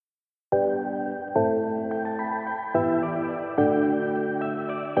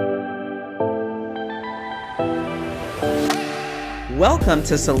Welcome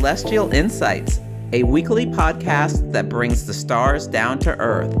to Celestial Insights, a weekly podcast that brings the stars down to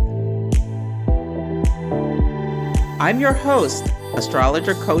earth. I'm your host,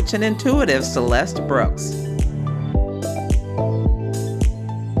 astrologer, coach, and intuitive Celeste Brooks.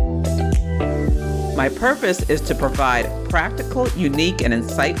 My purpose is to provide practical, unique, and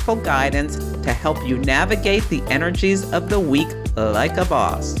insightful guidance to help you navigate the energies of the week like a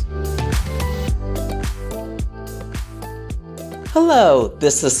boss. Hello,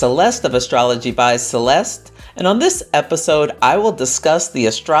 this is Celeste of Astrology by Celeste, and on this episode, I will discuss the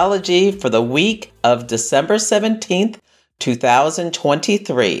astrology for the week of December 17th,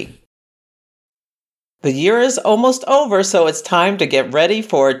 2023. The year is almost over, so it's time to get ready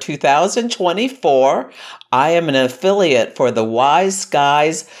for 2024. I am an affiliate for the Wise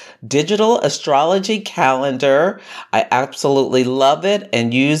Skies digital astrology calendar. I absolutely love it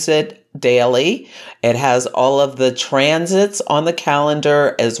and use it daily. It has all of the transits on the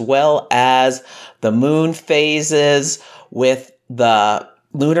calendar as well as the moon phases with the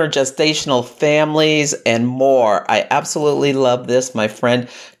lunar gestational families and more. I absolutely love this. My friend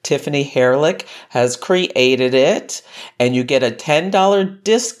Tiffany Herlick has created it, and you get a $10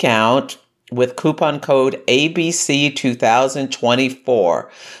 discount with coupon code ABC2024.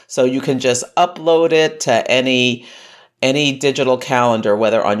 So you can just upload it to any digital calendar,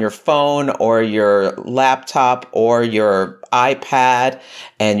 whether on your phone or your laptop or your iPad,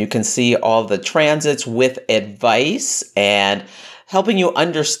 and you can see all the transits with advice and helping you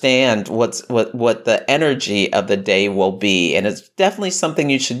understand what the energy of the day will be. And it's definitely something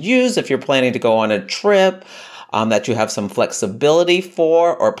you should use if you're planning to go on a trip, that you have some flexibility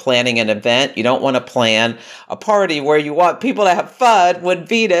for, or planning an event. You don't want to plan a party where you want people to have fun when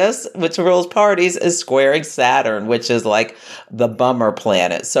Venus, which rules parties, is squaring Saturn, which is like the bummer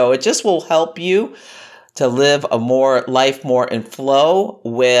planet. So it just will help you to live a life more in flow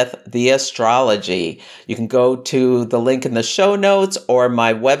with the astrology. You can go to the link in the show notes or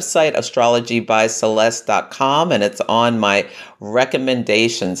my website, astrologybyceleste.com, and it's on my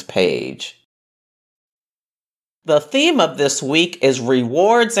recommendations page. The theme of this week is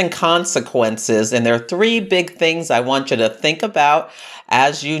rewards and consequences, and there are three big things I want you to think about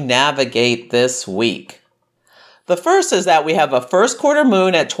as you navigate this week. The first is that we have a first quarter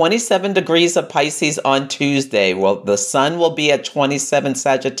moon at 27 degrees of Pisces on Tuesday. Well, the sun will be at 27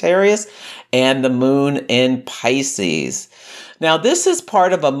 Sagittarius and the moon in Pisces. Now, this is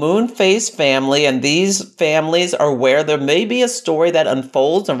part of a moon phase family, and these families are where there may be a story that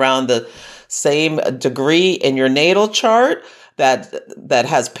unfolds around the same degree in your natal chart that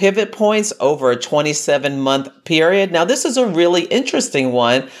has pivot points over a 27-month period. Now, this is a really interesting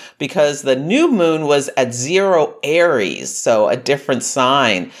one because the new moon was at 0 Aries, so a different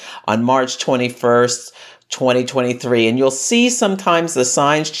sign on March 21st, 2023. And you'll see sometimes the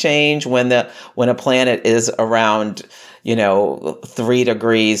signs change when a planet is around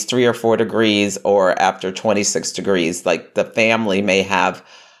 3 or 4 degrees, or after 26 degrees, like the family may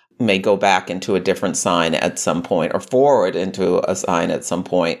go back into a different sign at some point, or forward into a sign at some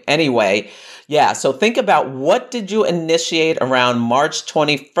point. Anyway, so think about, what did you initiate around March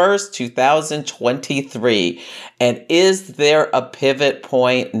 21st, 2023? And is there a pivot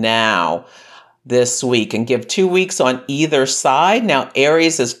point now this week? And give 2 weeks on either side. Now,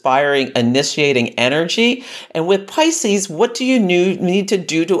 Aries is initiating energy. And with Pisces, what do you need to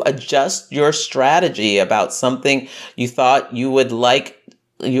do to adjust your strategy about something you thought you would like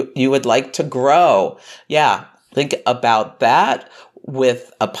to grow? Think about that.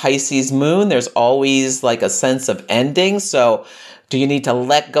 With a Pisces moon, there's always like a sense of ending. So do you need to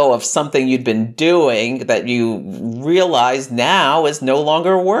let go of something you'd been doing that you realize now is no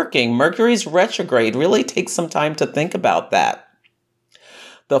longer working? Mercury's retrograde. Really take some time to think about that.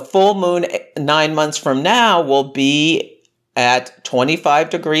 The full moon 9 months from now will be at 25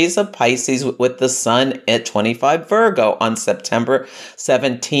 degrees of Pisces with the sun at 25 Virgo on September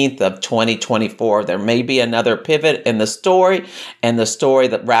 17th of 2024. There may be another pivot in the story, and the story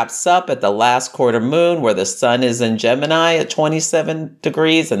that wraps up at the last quarter moon where the sun is in Gemini at 27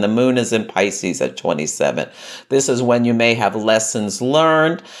 degrees and the moon is in Pisces at 27. This is when you may have lessons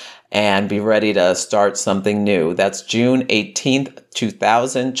learned and be ready to start something new. That's June 18th,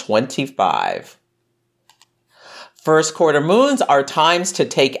 2025. First quarter moons are times to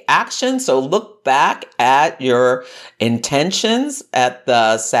take action. So look back at your intentions at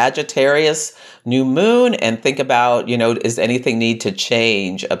the Sagittarius new moon and think about, does anything need to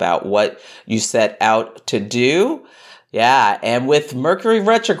change about what you set out to do? And with Mercury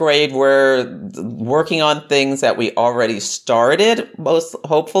retrograde, we're working on things that we already started, most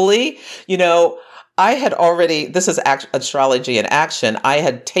hopefully. I had already, this is astrology in action. I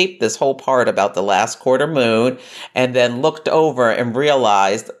had taped this whole part about the last quarter moon and then looked over and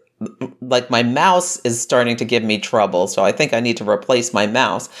realized like my mouse is starting to give me trouble. So I think I need to replace my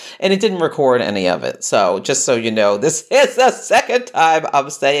mouse, and it didn't record any of it. So just so you know, this is the second time I'm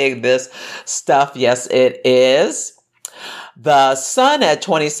saying this stuff. Yes, it is. The sun at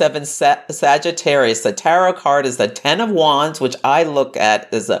 27 Sagittarius, the tarot card is the 10 of Wands, which I look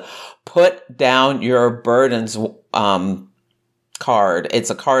at as a put down your burdens card.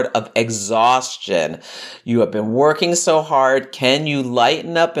 It's a card of exhaustion. You have been working so hard. Can you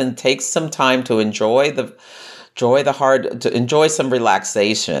lighten up and take some time to enjoy some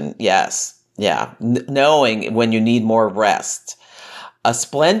relaxation? Yes. Yeah. Knowing when you need more rest. A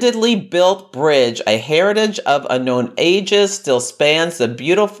splendidly built bridge, a heritage of unknown ages, still spans the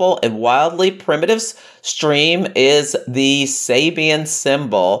beautiful and wildly primitive stream is the Sabian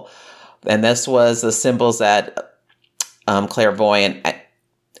symbol. And this was the symbols that clairvoyant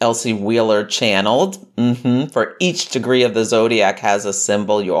Elsie Wheeler channeled. For each degree of the zodiac has a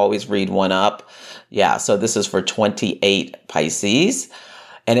symbol. You always read one up. Yeah, so this is for 28 Pisces.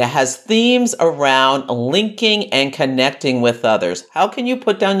 And it has themes around linking and connecting with others. How can you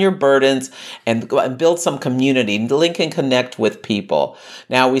put down your burdens and build some community, link and connect with people?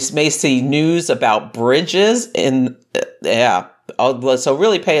 Now, we may see news about bridges so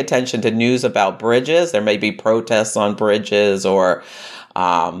really pay attention to news about bridges. There may be protests on bridges or,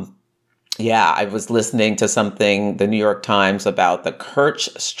 I was listening to something, the New York Times, about the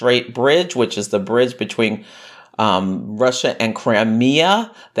Kerch Strait Bridge, which is the bridge between Russia and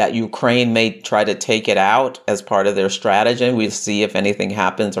Crimea, that Ukraine may try to take it out as part of their strategy. We'll see if anything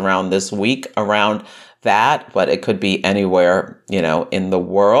happens around this week around that, but it could be anywhere, in the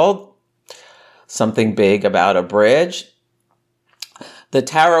world. Something big about a bridge. The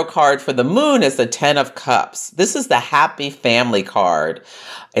tarot card for the moon is the 10 of Cups. This is the happy family card.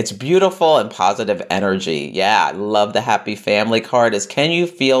 It's beautiful and positive energy. Yeah, I love the happy family card. Can you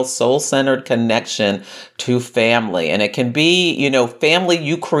feel soul-centered connection to family? And it can be, family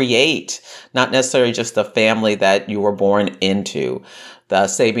you create, not necessarily just the family that you were born into. The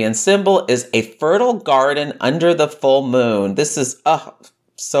Sabian symbol is a fertile garden under the full moon. This is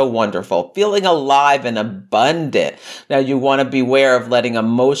so wonderful. Feeling alive and abundant. Now, you want to beware of letting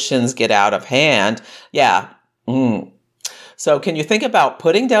emotions get out of hand. Yeah. So can you think about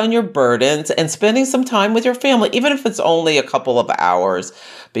putting down your burdens and spending some time with your family, even if it's only a couple of hours,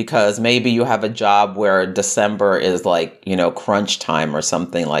 because maybe you have a job where December is like, crunch time or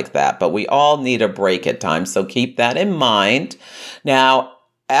something like that. But we all need a break at times. So keep that in mind. Now,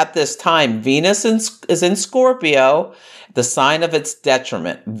 at this time, Venus is in Scorpio, the sign of its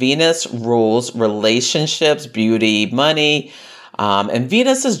detriment. Venus rules relationships, beauty, money, and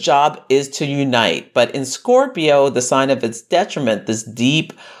Venus's job is to unite. But in Scorpio, the sign of its detriment, this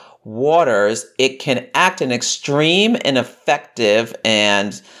deep waters, it can act in extreme, ineffective,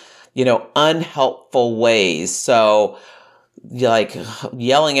 and, unhelpful ways. So, like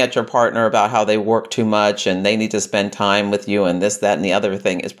yelling at your partner about how they work too much and they need to spend time with you and this, that, and the other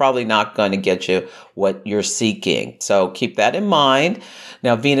thing is probably not going to get you what you're seeking. So keep that in mind.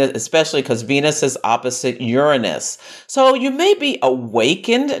 Now, Venus, especially because Venus is opposite Uranus. So you may be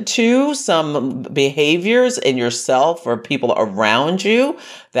awakened to some behaviors in yourself or people around you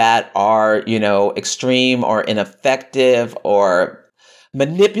that are, extreme or ineffective or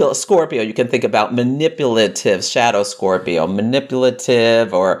Scorpio, you can think about manipulative, shadow Scorpio,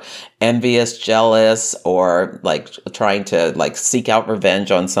 manipulative or envious, jealous, or like trying to seek out revenge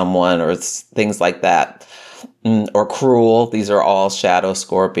on someone or things like that, or cruel. These are all shadow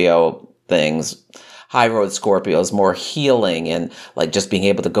Scorpio things. High road Scorpio is more healing and just being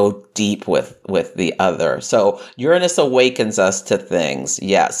able to go deep with the other. So Uranus awakens us to things,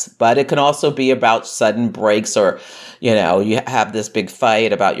 yes, but it can also be about sudden breaks or, you have this big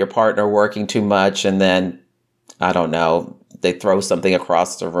fight about your partner working too much and then, I don't know, they throw something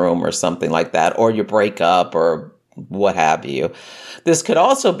across the room or something like that, or you break up or what have you. This could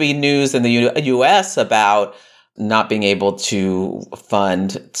also be news in the U.S. about not being able to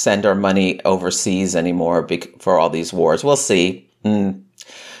send our money overseas anymore for all these wars. We'll see.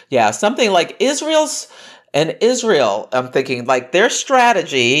 Yeah, something like Israel, I'm thinking their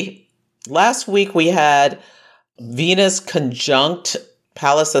strategy. Last week we had Venus conjunct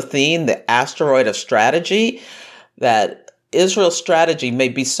Pallas Athene, the asteroid of strategy, that Israel's strategy may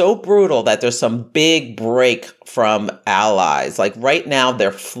be so brutal that there's some big break from allies. Like right now,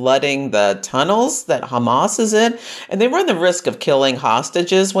 they're flooding the tunnels that Hamas is in, and they run the risk of killing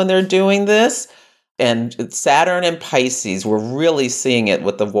hostages when they're doing this. And Saturn and Pisces, we're really seeing it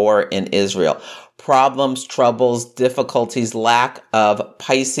with the war in Israel. problems, troubles, difficulties, lack of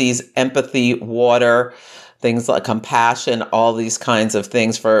Pisces, empathy, water, things like compassion, all these kinds of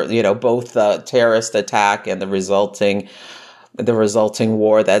things for, both the terrorist attack and the resulting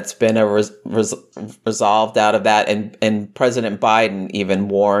war that's been resolved out of that. And President Biden even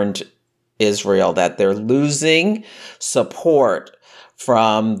warned Israel that they're losing support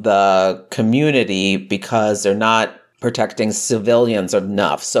from the community because they're not protecting civilians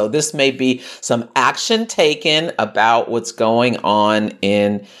enough. So this may be some action taken about what's going on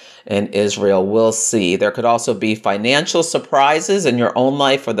in Israel. We'll see. There could also be financial surprises in your own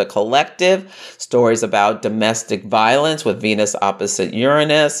life or the collective, stories about domestic violence with Venus opposite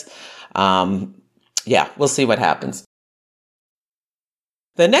Uranus. We'll see what happens.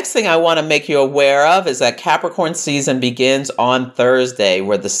 The next thing I want to make you aware of is that Capricorn season begins on Thursday,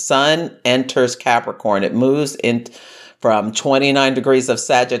 where the sun enters Capricorn. It moves in from 29 degrees of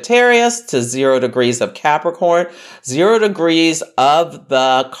Sagittarius to 0 degrees of Capricorn. 0 degrees of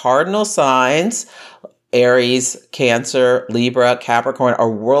the cardinal signs, Aries, Cancer, Libra, Capricorn,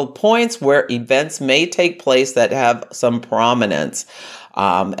 are world points where events may take place that have some prominence.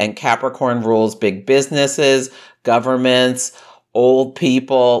 And Capricorn rules big businesses, governments, old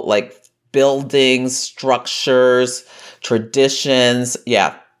people, like buildings, structures, traditions,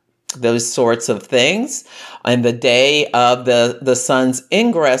 those sorts of things. And the day of the sun's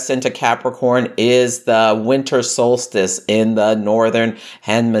ingress into Capricorn is the winter solstice in the northern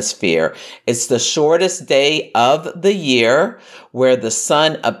hemisphere. It's the shortest day of the year, where the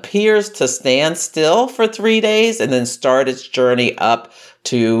sun appears to stand still for 3 days and then start its journey up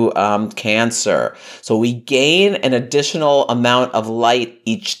to Cancer. So we gain an additional amount of light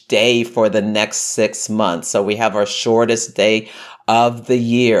each day for the next 6 months. So we have our shortest day of the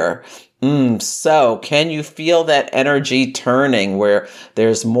year. So can you feel that energy turning where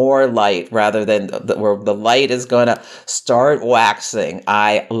there's more light rather than where the light is going to start waxing?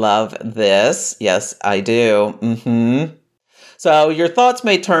 I love this. Yes, I do. So your thoughts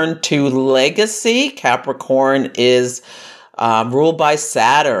may turn to legacy. Capricorn is ruled by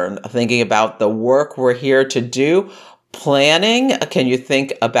Saturn, thinking about the work we're here to do. Planning, can you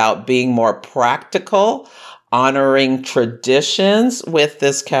think about being more practical, honoring traditions with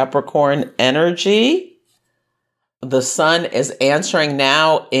this Capricorn energy? The sun is answering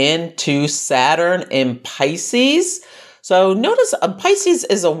now into Saturn in Pisces. So notice Pisces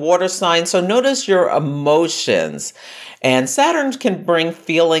is a water sign, so notice your emotions. And Saturn can bring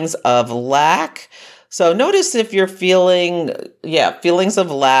feelings of lack. So notice if you're feeling, feelings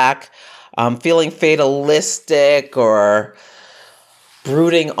of lack, feeling fatalistic or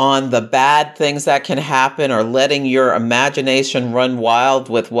brooding on the bad things that can happen, or letting your imagination run wild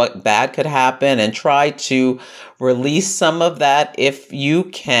with what bad could happen, and try to release some of that if you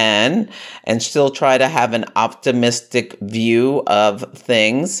can, and still try to have an optimistic view of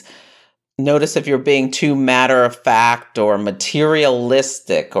things. Notice if you're being too matter-of-fact or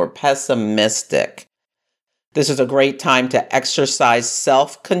materialistic or pessimistic. This is a great time to exercise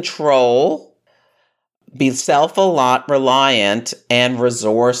self-control, be self-reliant, and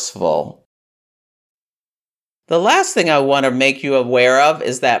resourceful. The last thing I want to make you aware of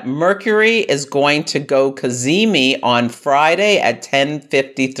is that Mercury is going to go cazimi on Friday at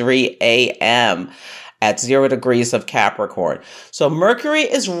 10:53 a.m. at 0 degrees of Capricorn. So Mercury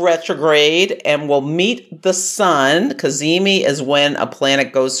is retrograde and will meet the sun. Cazimi is when a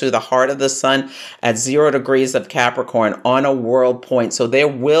planet goes through the heart of the sun at 0 degrees of Capricorn on a world point. So there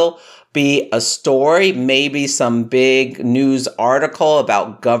will be a story, maybe some big news article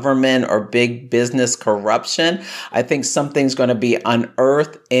about government or big business corruption. I think something's going to be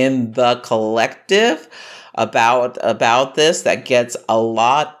unearthed in the collective about this that gets a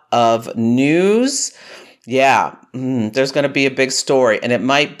lot of news. There's going to be a big story, and it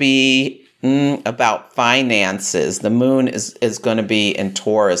might be about finances. The moon is going to be in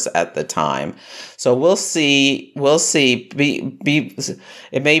Taurus at the time. So we'll see. It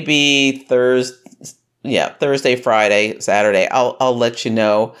may be Thursday, Friday, Saturday. I'll let you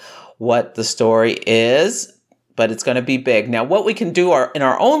know what the story is, but it's going to be big. Now, what we can do in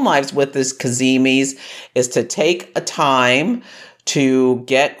our own lives with this Cazimis is to take a time to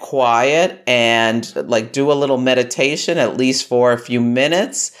get quiet and do a little meditation, at least for a few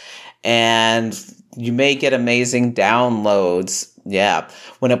minutes, and you may get amazing downloads.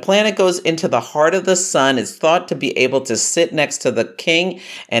 When a planet goes into the heart of the sun, it's thought to be able to sit next to the king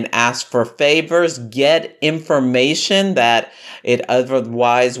and ask for favors, get information that it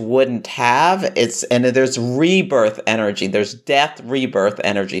otherwise wouldn't have. And there's rebirth energy. There's death, rebirth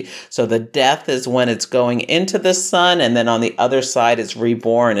energy. So the death is when it's going into the sun, and then on the other side it's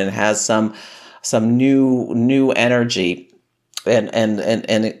reborn and has some some new energy and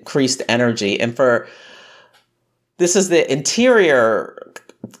increased energy. And this is the interior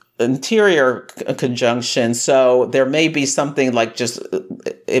conjunction, so there may be something like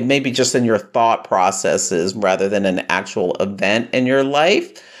it may be just in your thought processes rather than an actual event in your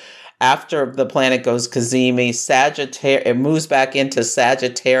life. After the planet goes Cazimi, it moves back into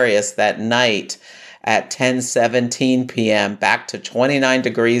Sagittarius that night at 10:17 p.m. back to 29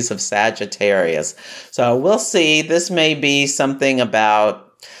 degrees of Sagittarius. So we'll see. This may be something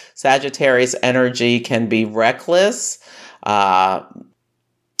about Sagittarius energy can be reckless.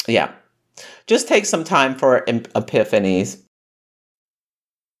 Yeah, just take some time for epiphanies.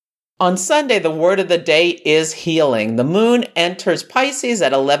 On Sunday, the word of the day is healing. The moon enters Pisces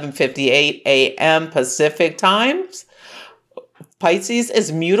at 11:58 a.m. Pacific times. Pisces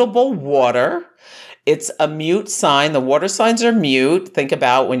is mutable water. It's a mute sign. The water signs are mute. Think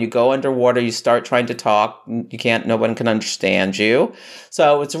about when you go underwater, you start trying to talk. No one can understand you.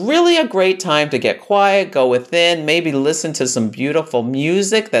 So it's really a great time to get quiet, go within, maybe listen to some beautiful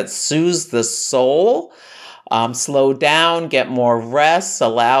music that soothes the soul. Slow down, get more rest,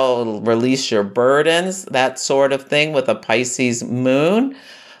 release your burdens, that sort of thing with a Pisces moon.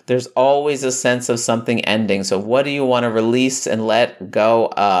 There's always a sense of something ending. So what do you want to release and let go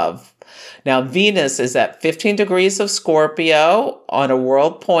of? Now, Venus is at 15 degrees of Scorpio on a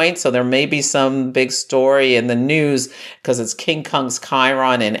world point, so there may be some big story in the news because it's King Kong's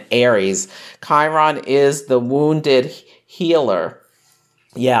Chiron in Aries. Chiron is the wounded healer.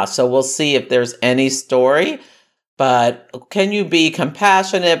 Yeah, so we'll see if there's any story. But can you be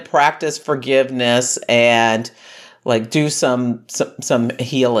compassionate, practice forgiveness, and do some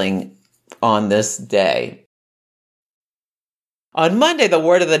healing on this day? On Monday, the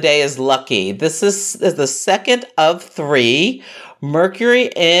word of the day is lucky. This is the second of 3. Mercury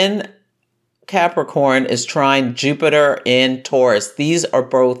in Capricorn is trine Jupiter in Taurus. These are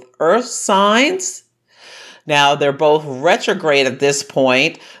both earth signs. Now, they're both retrograde at this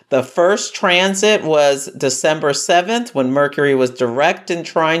point. The first transit was December 7th when Mercury was direct in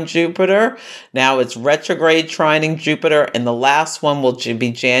trine Jupiter. Now it's retrograde trining Jupiter. And the last one will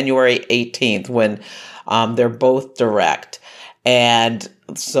be January 18th when they're both direct. And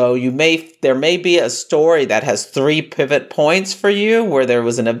so there may be a story that has 3 pivot points for you where there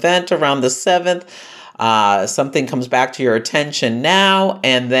was an event around the 7th. Something comes back to your attention now,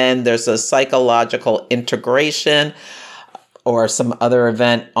 and then there's a psychological integration or some other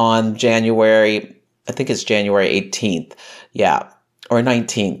event on January 18th. Yeah, or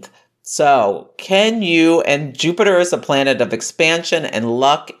 19th. So and Jupiter is a planet of expansion and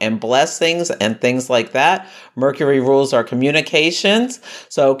luck and blessings and things like that. Mercury rules our communications.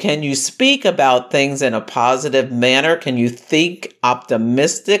 So can you speak about things in a positive manner? Can you think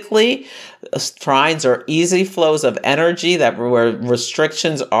optimistically? Trines are easy flows of energy where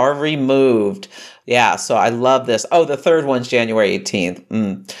restrictions are removed. Yeah, so I love this. Oh, the third one's January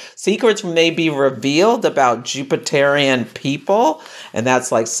 18th. Secrets may be revealed about Jupiterian people, and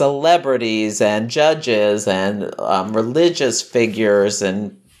that's like celebrities and judges and religious figures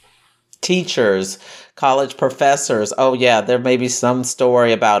and teachers, college professors. Oh, yeah, there may be some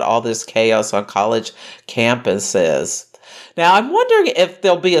story about all this chaos on college campuses. Now, I'm wondering if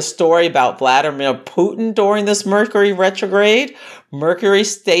there'll be a story about Vladimir Putin during this Mercury retrograde. Mercury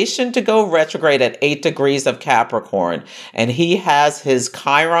stationed to go retrograde at 8 degrees of Capricorn. And he has his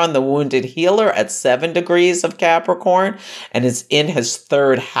Chiron, the wounded healer, at 7 degrees of Capricorn. And is in his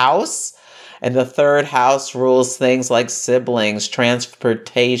 3rd house. And the 3rd house rules things like siblings,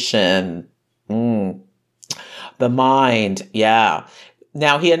 transportation, the mind. Yeah.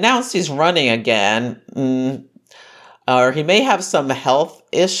 Now, he announced he's running again. Or he may have some health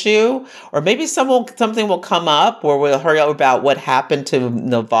issue, or maybe something will come up where we'll hear about what happened to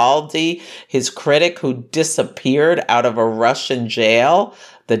Navalny, his critic who disappeared out of a Russian jail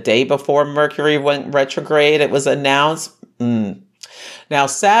the day before Mercury went retrograde. It was announced. Now,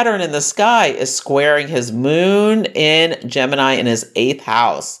 Saturn in the sky is squaring his moon in Gemini in his 8th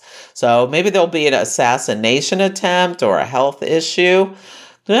house. So maybe there'll be an assassination attempt or a health issue.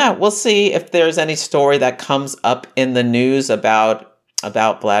 Yeah, we'll see if there's any story that comes up in the news about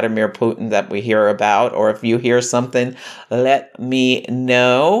Vladimir Putin that we hear about, or if you hear something, let me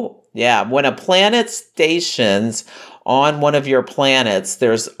know. Yeah, when a planet stations on one of your planets,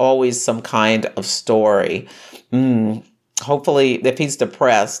 there's always some kind of story. Hopefully, if he's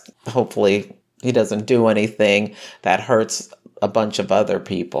depressed, hopefully he doesn't do anything that hurts a bunch of other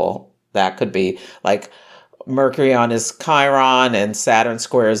people. That could be like Mercury on his Chiron and Saturn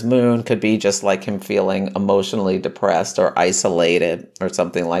squares moon could be just like him feeling emotionally depressed or isolated or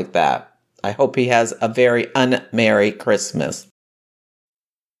something like that. I hope he has a very unmerry Christmas.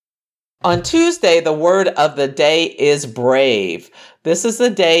 On Tuesday, the word of the day is brave. This is the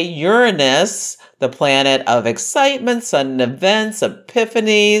day Uranus, the planet of excitement, sudden events,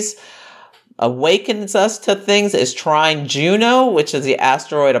 epiphanies, awakens us to things, is trine Juno, which is the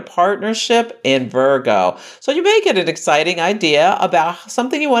asteroid of partnership in Virgo. So you may get an exciting idea about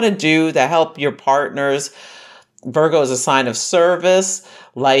something you want to do to help your partners. Virgo is a sign of service,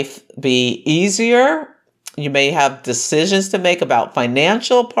 life be easier. You may have decisions to make about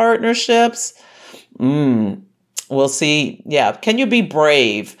financial partnerships. We'll see. Yeah. Can you be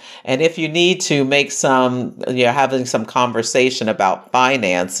brave? And if you need to make having some conversation about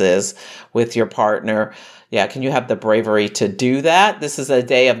finances with your partner, can you have the bravery to do that? This is a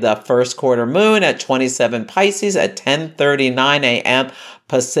day of the first quarter moon at 27 Pisces at 10:39 a.m.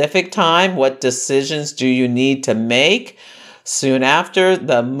 Pacific time. What decisions do you need to make? Soon after,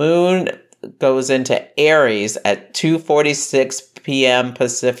 the moon goes into Aries at 2:46 p.m.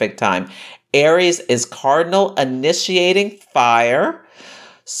 Pacific time. Aries is cardinal initiating fire.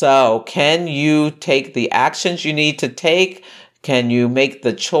 So can you take the actions you need to take? Can you make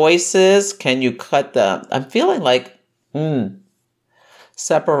the choices? Can you I'm feeling like,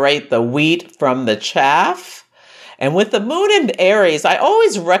 separate the wheat from the chaff. And with the moon in Aries, I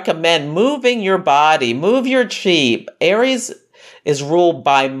always recommend moving your body, move your chi. Aries is ruled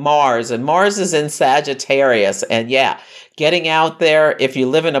by Mars, and Mars is in Sagittarius. And getting out there, if you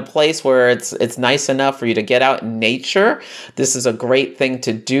live in a place where it's nice enough for you to get out in nature, this is a great thing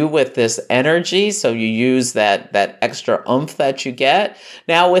to do with this energy. So you use that extra oomph that you get.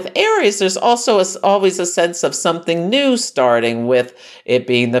 Now with Aries, there's also always a sense of something new starting, with it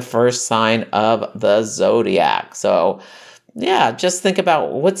being the first sign of the zodiac. So just think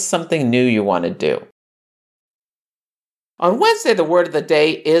about what's something new you want to do. On Wednesday, the word of the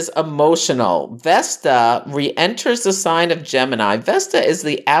day is emotional. Vesta re-enters the sign of Gemini. Vesta is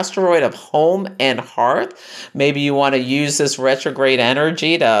the asteroid of home and hearth. Maybe you want to use this retrograde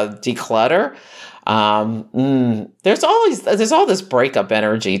energy to declutter. There's all this breakup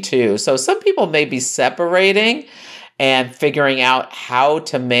energy too. So some people may be separating and figuring out how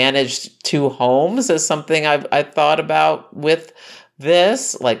to manage two homes is something I've thought about with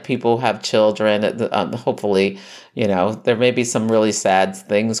this. Like people who have children, hopefully, there may be some really sad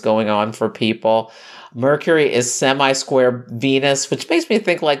things going on for people. Mercury is semi-square Venus, which makes me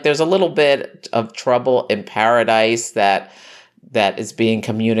think like there's a little bit of trouble in paradise that is being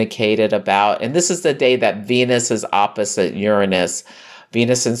communicated about. And this is the day that Venus is opposite Uranus.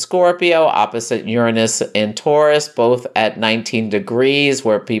 Venus in Scorpio, opposite Uranus in Taurus, both at 19 degrees,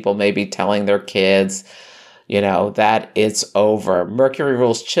 where people may be telling their kids, that it's over. Mercury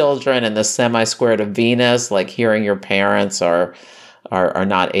rules children, and the semi-square to Venus, like hearing your parents are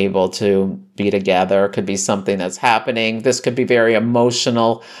not able to be together, could be something that's happening. This could be very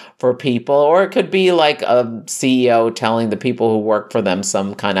emotional for people, or it could be like a CEO telling the people who work for them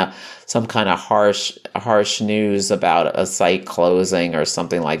some kind of harsh news about a site closing or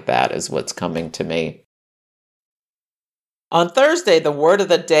something like that is what's coming to me. On Thursday, the word of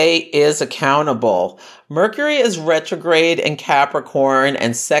the day is accountable. Mercury is retrograde in Capricorn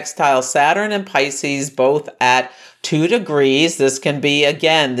and sextile Saturn and Pisces, both at 2 degrees. This can be,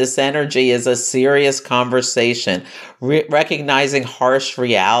 again, this energy is a serious conversation. Recognizing harsh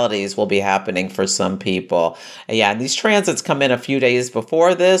realities will be happening for some people. And these transits come in a few days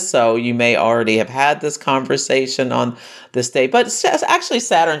before this, so you may already have had this conversation on this day. But actually,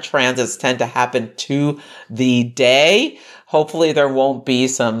 Saturn transits tend to happen to the day. Hopefully there won't be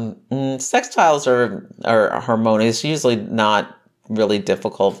some sextiles are harmonious, usually not really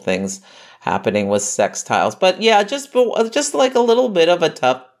difficult things happening with sextiles. But just like a little bit of a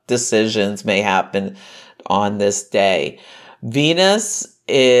tough decisions may happen on this day. Venus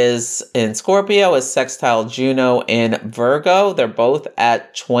is in Scorpio, is sextile Juno in Virgo. They're both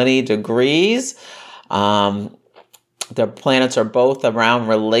at 20 degrees. The planets are both around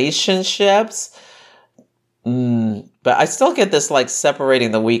relationships. But I still get this like separating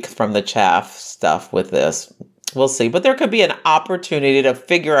the wheat from the chaff stuff with this. We'll see. But there could be an opportunity to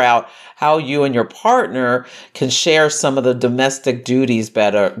figure out how you and your partner can share some of the domestic duties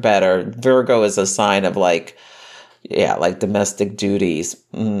better. Virgo is a sign of like domestic duties.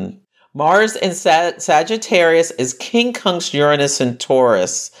 Mars in Sagittarius is quincunx Uranus in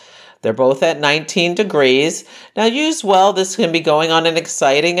Taurus. They're both at 19 degrees. Now, used well, this can be going on an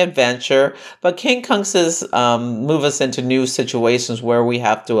exciting adventure, but quincunxes move us into new situations where we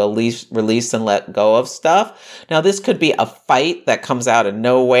have to release and let go of stuff. Now, this could be a fight that comes out of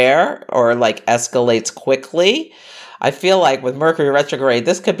nowhere or like escalates quickly. I feel like with Mercury retrograde,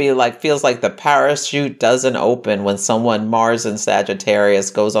 this could be like, feels like the parachute doesn't open when someone Mars in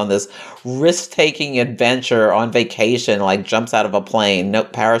Sagittarius goes on this risk-taking adventure on vacation, like jumps out of a plane. No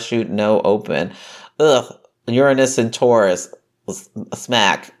parachute, no open. Ugh, Uranus and Taurus,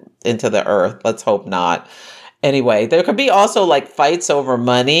 smack into the earth. Let's hope not. Anyway, there could be also like fights over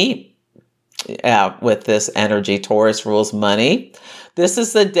money. Yeah, with this energy, Taurus rules money. This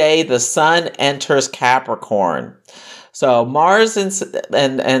is the day the sun enters Capricorn. So Mars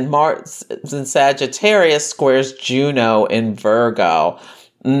and Mars in Sagittarius squares Juno in Virgo.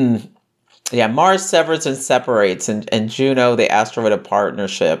 Yeah, Mars severs and separates, and Juno, the asteroid of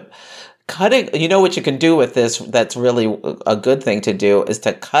partnership. Cutting, you know what you can do with this, that's really a good thing to do, is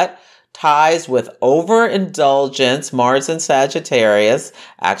to cut ties with overindulgence, Mars and Sagittarius,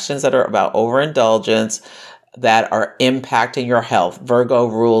 actions that are about overindulgence that are impacting your health. Virgo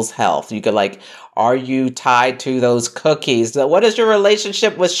rules health. You could like, are you tied to those cookies? What is your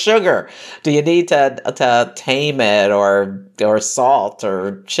relationship with sugar? Do you need to tame it, or salt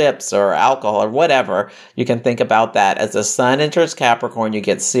or chips or alcohol or whatever? You can think about that. As the sun enters Capricorn, you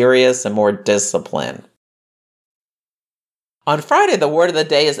get serious and more disciplined. On Friday, the word of the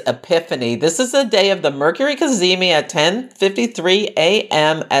day is Epiphany. This is the day of the Mercury cazimi at 10:53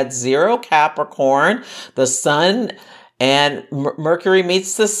 a.m. at 0 Capricorn. The sun and Mercury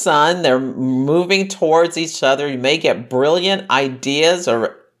meets the sun. They're moving towards each other. You may get brilliant ideas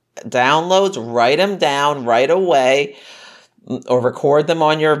or downloads. Write them down right away, or record them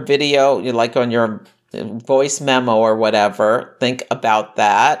on your video, like on your voice memo or whatever. Think about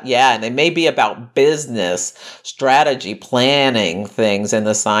that. Yeah, and they may be about business, strategy, planning things in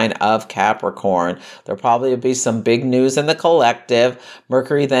the sign of Capricorn. There'll probably be some big news in the collective.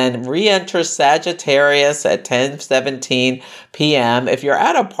 Mercury then re-enters Sagittarius at 10:17 p.m. If you're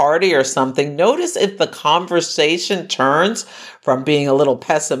at a party or something, notice if the conversation turns from being a little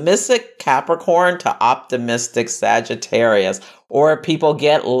pessimistic Capricorn to optimistic Sagittarius. Or people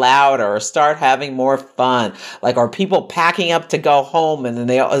get louder or start having more fun. Like, are people packing up to go home and then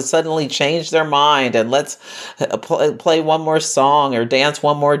they suddenly change their mind and let's play one more song or dance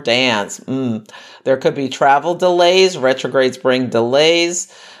one more dance. There could be travel delays. Retrogrades bring delays.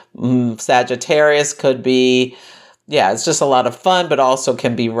 Sagittarius could be, it's just a lot of fun, but also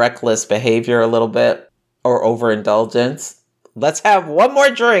can be reckless behavior a little bit, or overindulgence. Let's have one more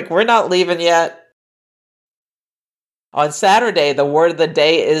drink. We're not leaving yet. On Saturday, the word of the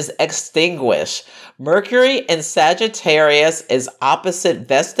day is extinguish. Mercury in Sagittarius is opposite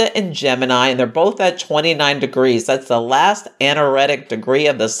Vesta in Gemini, and they're both at 29 degrees. That's the last anaretic degree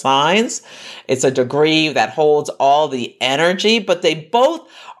of the signs. It's a degree that holds all the energy, but they both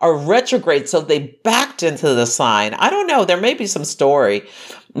are retrograde, so they backed into the sign. I don't know. There may be some story.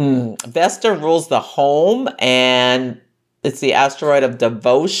 Vesta rules the home, and it's the asteroid of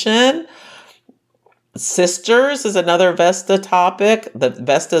devotion. Sisters is another Vesta topic. The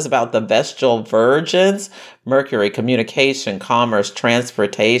Vesta is about the Vestal virgins. Mercury, communication, commerce,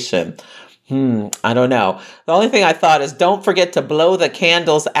 transportation. I don't know. The only thing I thought is don't forget to blow the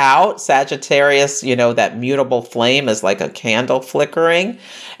candles out. Sagittarius, that mutable flame is like a candle flickering.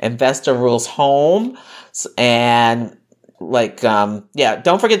 And Vesta rules home. And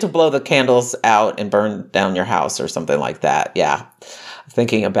don't forget to blow the candles out and burn down your house or something like that. Yeah.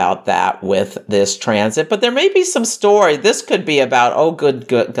 Thinking about that with this transit, but there may be some story. This could be about, good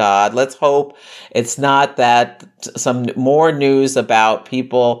God. Let's hope it's not that. Some more news about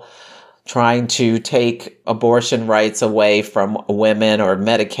people trying to take abortion rights away from women or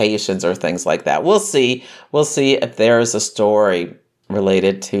medications or things like that. We'll see. We'll see if there's a story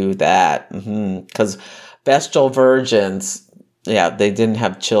related to that. Because Vestal virgins, they didn't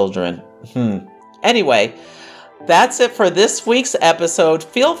have children. Anyway, that's it for this week's episode.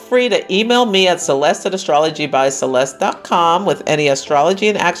 Feel free to email me at celeste@astrologybyceleste.com with any astrology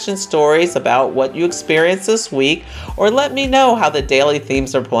and action stories about what you experienced this week, or let me know how the daily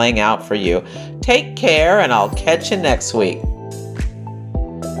themes are playing out for you. Take care, and I'll catch you next week.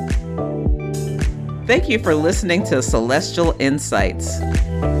 Thank you for listening to Celestial Insights.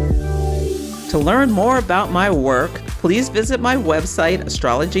 To learn more about my work, please visit my website,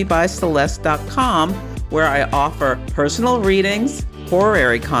 astrologybyceleste.com, where I offer personal readings,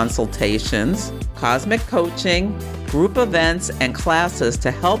 horary consultations, cosmic coaching, group events, and classes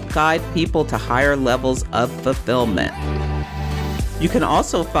to help guide people to higher levels of fulfillment. You can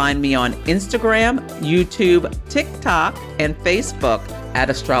also find me on Instagram, YouTube, TikTok, and Facebook at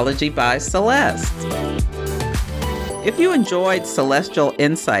Astrology by Celeste. If you enjoyed Celestial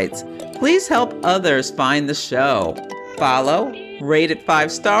Insights, please help others find the show. Follow, rate it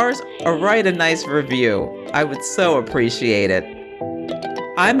 5 stars, or write a nice review. I would so appreciate it.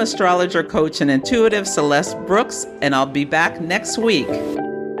 I'm astrologer, coach, and intuitive Celeste Brooks, and I'll be back next week.